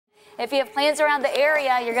If you have plans around the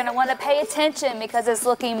area, you're going to want to pay attention because it's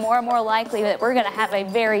looking more and more likely that we're going to have a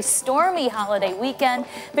very stormy holiday weekend.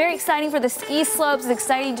 Very exciting for the ski slopes. It's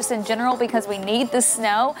exciting just in general because we need the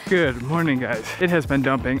snow. Good morning, guys. It has been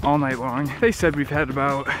dumping all night long. They said we've had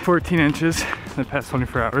about 14 inches in the past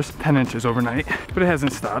 24 hours, 10 inches overnight, but it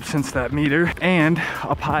hasn't stopped since that meter. And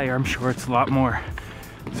up higher, I'm sure it's a lot more.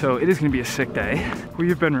 So it is gonna be a sick day.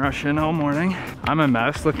 We've been rushing all morning. I'm a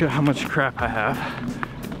mess. Look at how much crap I have.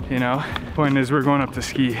 You know, point is we're going up to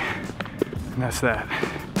ski, and that's that.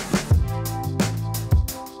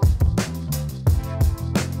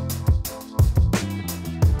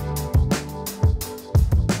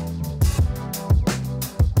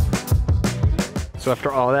 So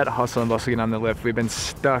after all that hustle and bustle getting on the lift, we've been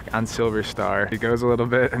stuck on Silver Star. It goes a little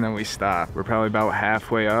bit and then we stop. We're probably about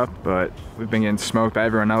halfway up, but we've been getting smoked by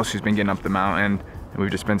everyone else who's been getting up the mountain, and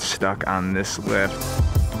we've just been stuck on this lift.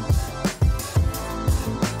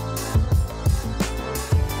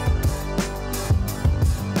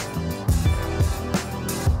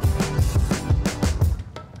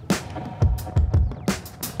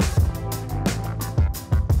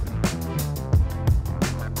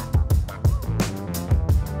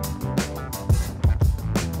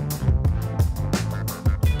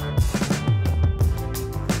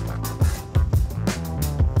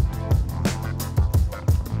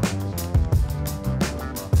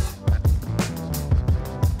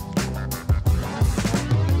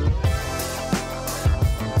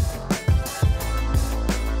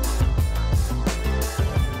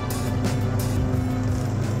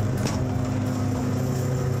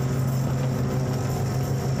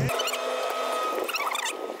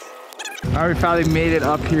 All right, we finally made it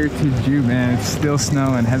up here to Jute, man. It's still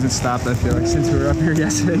snowing, hasn't stopped, I feel like, since we were up here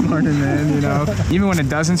yesterday morning, man, you know. Even when it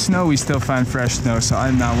doesn't snow, we still find fresh snow, so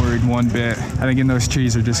I'm not worried one bit. I think those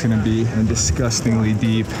trees are just gonna be disgustingly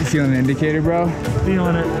deep. You feeling the indicator, bro?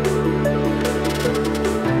 Feeling it.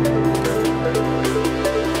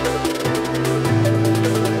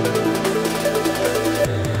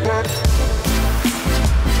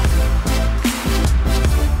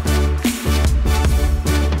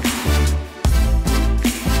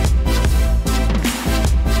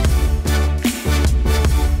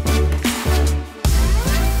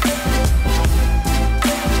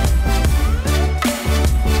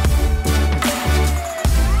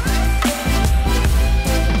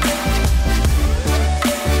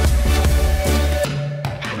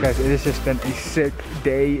 Guys, it has just been a sick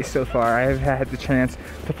day so far. I have had the chance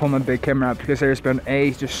to pull my big camera out because there's been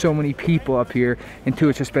just so many people up here, and two,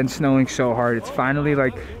 it's just been snowing so hard. It's finally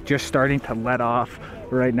like just starting to let off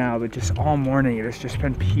right now, but just all morning it has just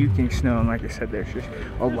been puking snow. And like I said, there's just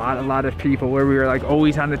a lot of people where we were like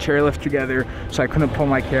always on the chairlift together, so I couldn't pull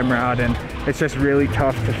my camera out, and it's just really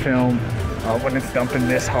tough to film when it's dumping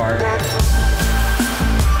this hard.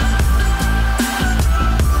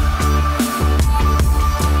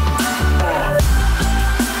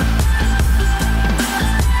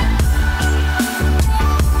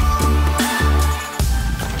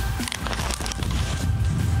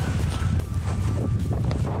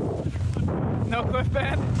 No cliff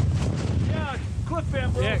band? Yeah, cliff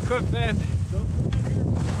band, bro. Yeah, cliff band.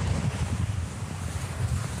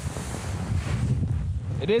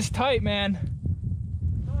 It is tight, man.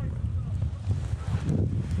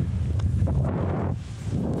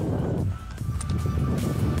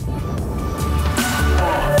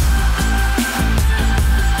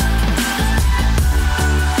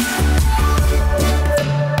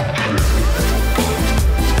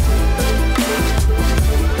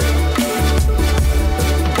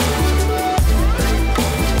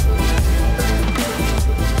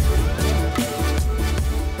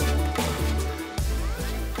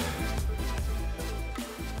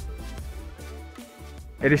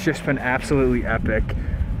 It has just been absolutely epic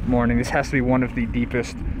morning. This has to be one of the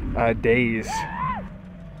deepest days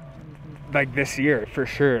like this year for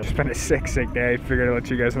sure. It's been a sick day. I figured I'd let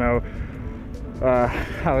you guys know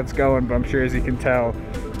how it's going, but I'm sure as you can tell,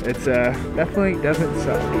 it's definitely doesn't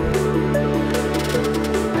suck.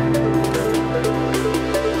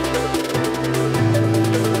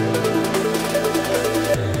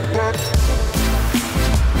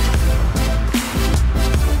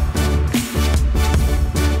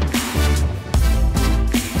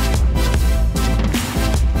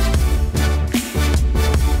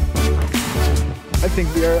 I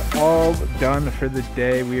think we are all done for the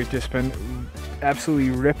day. We have just been absolutely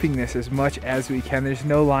ripping this as much as we can. There's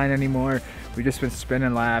no line anymore. We've just been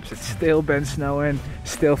spinning laps. It's still been snowing,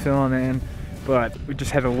 still filling in, but we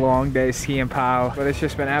just had a long day skiing POW. But it's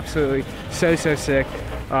just been absolutely so sick,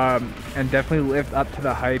 and definitely lived up to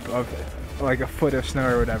the hype of like a foot of snow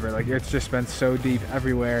or whatever. Like it's just been so deep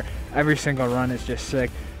everywhere. Every single run is just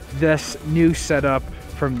sick. This new setup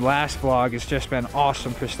from last vlog has just been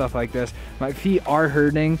awesome for stuff like this. My feet are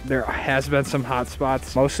hurting. There has been some hot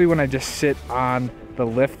spots, mostly when I just sit on the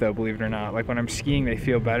lift though, believe it or not. Like when I'm skiing they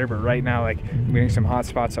feel better, but right now like I'm getting some hot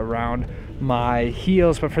spots around my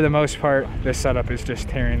heels. But for the most part, this setup is just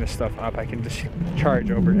tearing this stuff up. I can just charge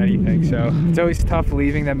over anything. So it's always tough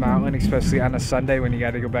leaving the mountain, especially on a Sunday when you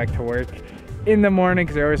got to go back to work in the morning,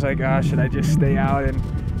 because they're always like, oh, should I just stay out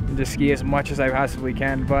and just ski as much as I possibly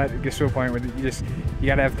can? But it gets to a point where you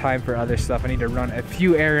gotta have time for other stuff. I need to run a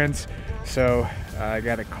few errands, so I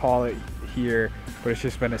gotta call it here. But it's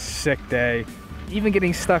just been a sick day. Even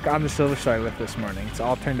getting stuck on the Silver Star lift this morning, it's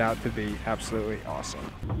all turned out to be absolutely awesome.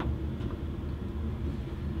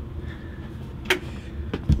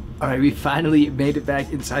 All right, we finally made it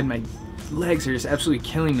back inside. My legs are just absolutely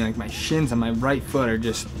killing me. Like my shins on my right foot are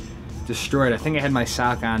just destroyed. I think I had my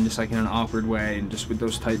sock on just like in an awkward way, and just with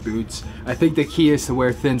those tight boots. I think the key is to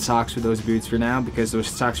wear thin socks with those boots for now, because those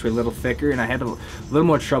socks were a little thicker, and I had a little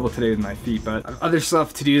more trouble today with my feet. But other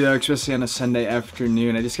stuff to do though, especially on a Sunday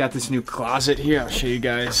afternoon. I just got this new closet here. I'll show you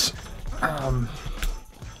guys.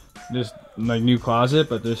 Just like new closet,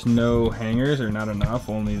 but there's no hangers, or not enough,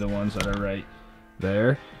 only the ones that are right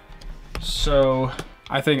there. So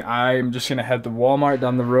I think I'm just gonna head to Walmart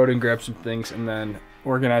down the road and grab some things, and then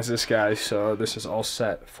organize this guy so this is all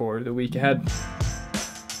set for the week ahead.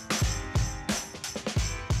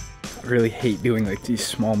 I really hate doing like these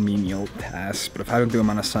small menial tasks, but if I don't do them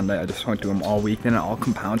on a Sunday, I just won't do them all week. Then it all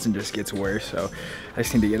compounds and just gets worse. So I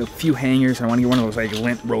just need to get a few hangers. I want to get one of those like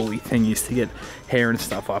lint rolly thingies to get hair and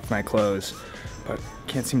stuff off my clothes, but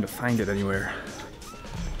can't seem to find it anywhere.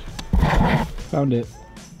 Found it.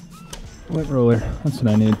 Lint roller, that's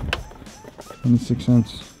what I need. 26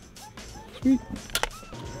 cents. Sweet.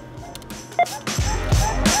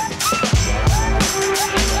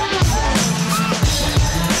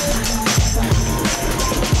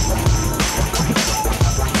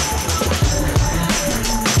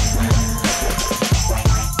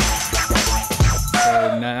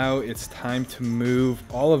 Now it's time to move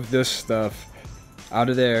all of this stuff out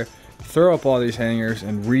of there, throw up all these hangers,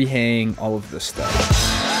 and rehang all of this stuff.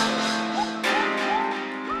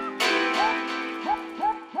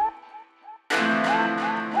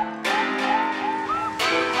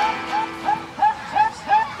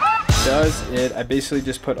 Does it. I basically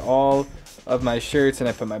just put all of my shirts, and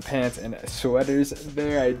I put my pants and sweaters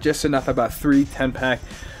there. I had just enough, about 3 10-pack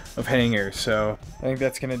of hangers, so I think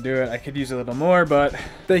that's gonna do it. I could use a little more, but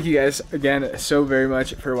thank you guys again so very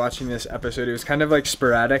much for watching this episode. It was kind of like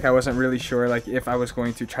sporadic. I wasn't really sure like if I was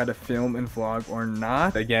going to try to film and vlog or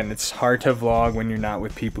not. Again, it's hard to vlog when you're not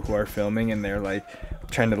with people who are filming and they're like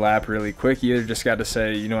trying to lap really quick. You either just got to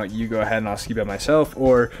say, you know what, you go ahead and I'll ski by myself,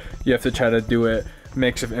 or you have to try to do it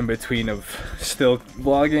mix of in between of still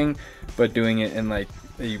vlogging but doing it in like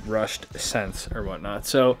a rushed sense or whatnot.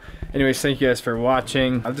 So anyways, thank you guys for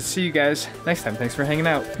watching. I'll just see you guys next time. Thanks for hanging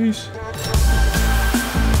out. Peace.